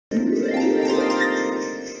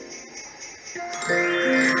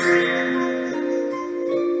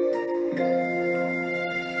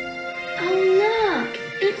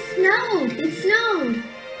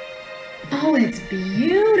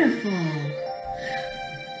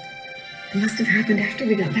It must have happened after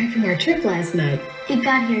we got back from our trip last night. It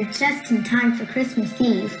got here just in time for Christmas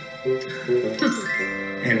Eve.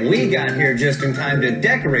 And we got here just in time to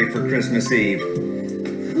decorate for Christmas Eve.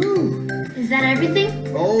 Whew. Is that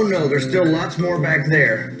everything? Oh no, there's still lots more back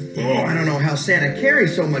there. Oh, I don't know how Santa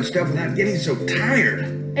carries so much stuff without getting so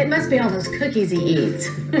tired. It must be all those cookies he eats.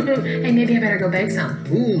 Hey, maybe I better go bake some.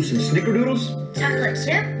 Ooh, some snickerdoodles? Chocolate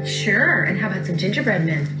chip? Sure, and how about some gingerbread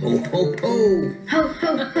men? Ho, ho, ho. Ho,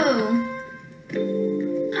 ho, ho.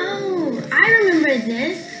 Oh, I remember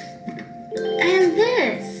this.